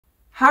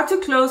How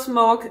to close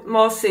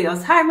more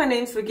sales. Hi, my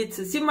name is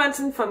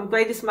Regitze from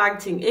Greatest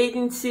Marketing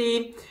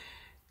Agency.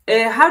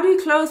 How do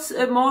you close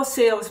more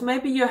sales?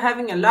 Maybe you're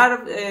having a lot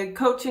of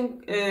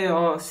coaching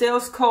or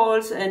sales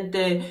calls and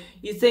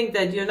you think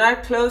that you're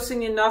not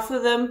closing enough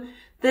of them.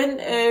 Then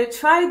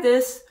try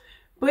this.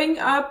 Bring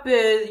up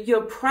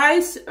your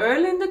price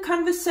early in the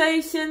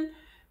conversation,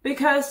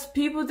 because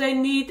people, they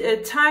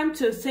need time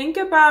to think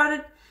about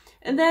it.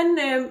 And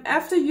then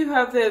after you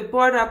have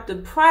brought up the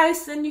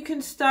price, then you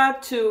can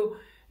start to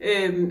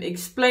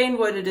explain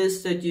what it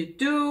is that you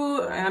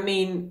do. I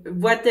mean,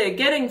 what they're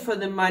getting for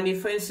the money.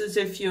 For instance,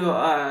 if you're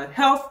a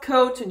health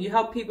coach and you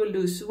help people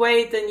lose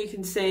weight, then you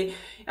can say,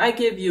 I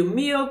give you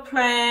meal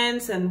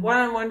plans and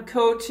one-on-one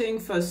coaching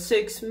for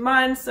 6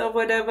 months or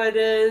whatever it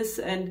is.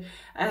 And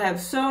I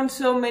have so and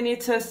so many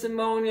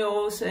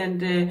testimonials,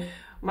 and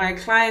my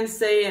clients,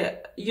 they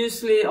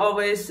usually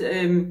always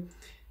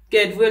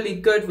get really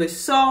good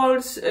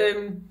results.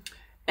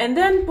 And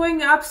then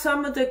bring up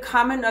some of the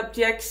common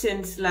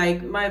objections,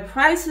 like my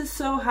price is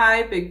so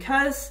high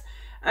because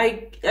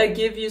I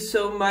give you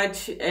so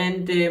much,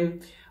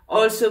 and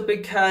also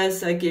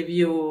because I give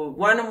you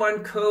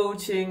one-on-one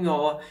coaching,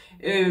 or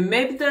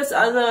maybe there's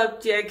other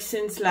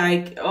objections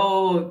like,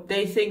 oh,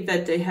 they think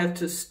that they have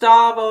to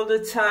starve all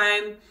the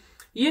time.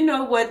 You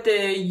know what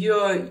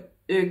your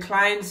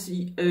clients'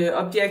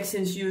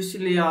 objections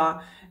usually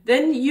are.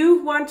 Then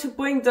you want to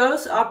bring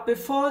those up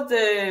before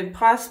the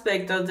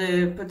prospect or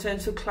the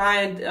potential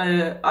client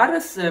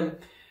utters them,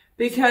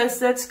 because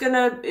that's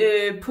gonna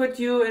put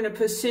you in a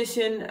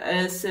position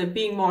as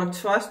being more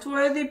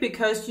trustworthy,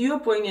 because you're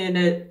bringing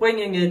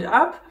it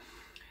up,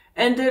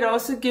 and it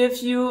also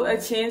gives you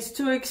a chance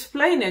to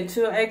explain it,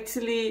 to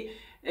actually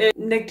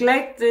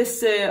neglect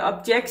this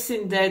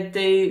objection that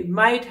they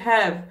might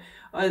have,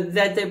 or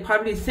that they're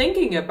probably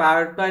thinking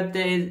about, but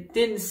they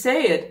didn't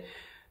say it.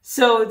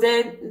 So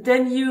then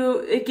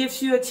it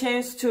gives you a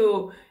chance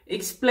to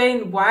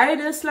explain why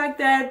it is like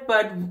that,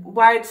 but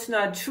why it's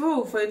not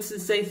true. For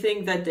instance, they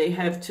think that they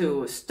have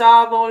to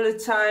starve all the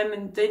time,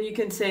 and then you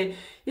can say,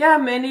 yeah,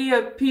 many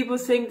people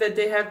think that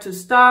they have to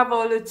starve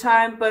all the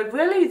time, but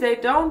really they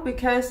don't,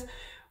 because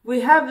we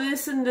have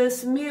this and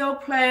this meal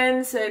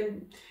plans,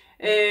 and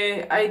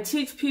I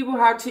teach people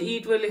how to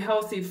eat really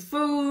healthy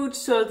food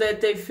so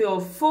that they feel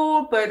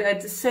full, but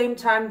at the same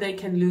time they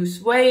can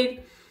lose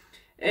weight.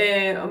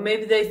 Or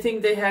maybe they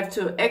think they have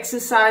to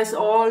exercise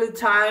all the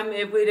time,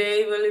 every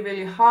day, really,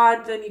 really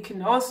hard. Then you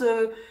can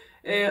also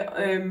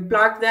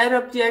block that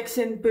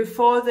objection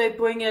before they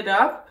bring it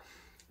up.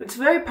 It's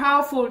very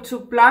powerful to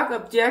block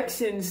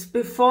objections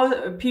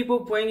before people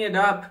bring it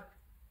up,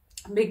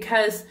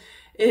 because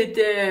it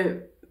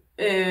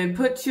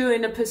puts you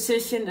in a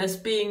position as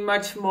being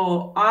much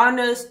more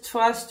honest,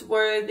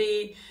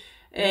 trustworthy,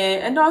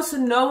 and also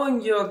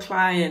knowing your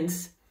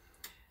clients.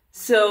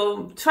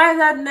 So try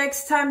that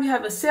next time you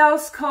have a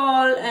sales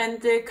call,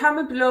 and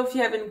comment below if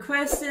you have any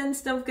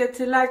questions. Don't forget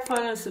to like,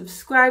 follow, and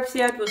subscribe.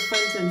 Share it with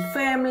friends and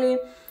family.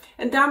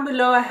 And down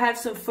below I have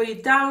some free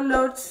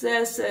downloads.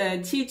 There's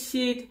a cheat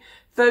sheet,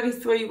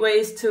 33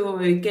 ways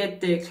to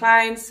get the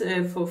clients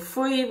for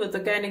free with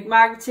organic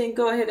marketing.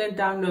 Go ahead and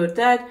download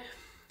that.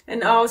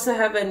 And I also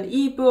have an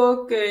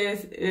ebook.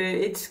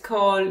 It's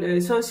called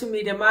Social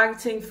Media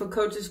Marketing for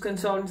Coaches,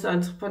 Consultants,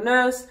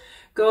 Entrepreneurs.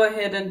 Go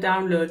ahead and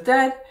download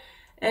that.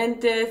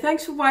 And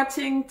thanks for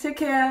watching. Take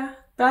care.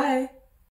 Bye.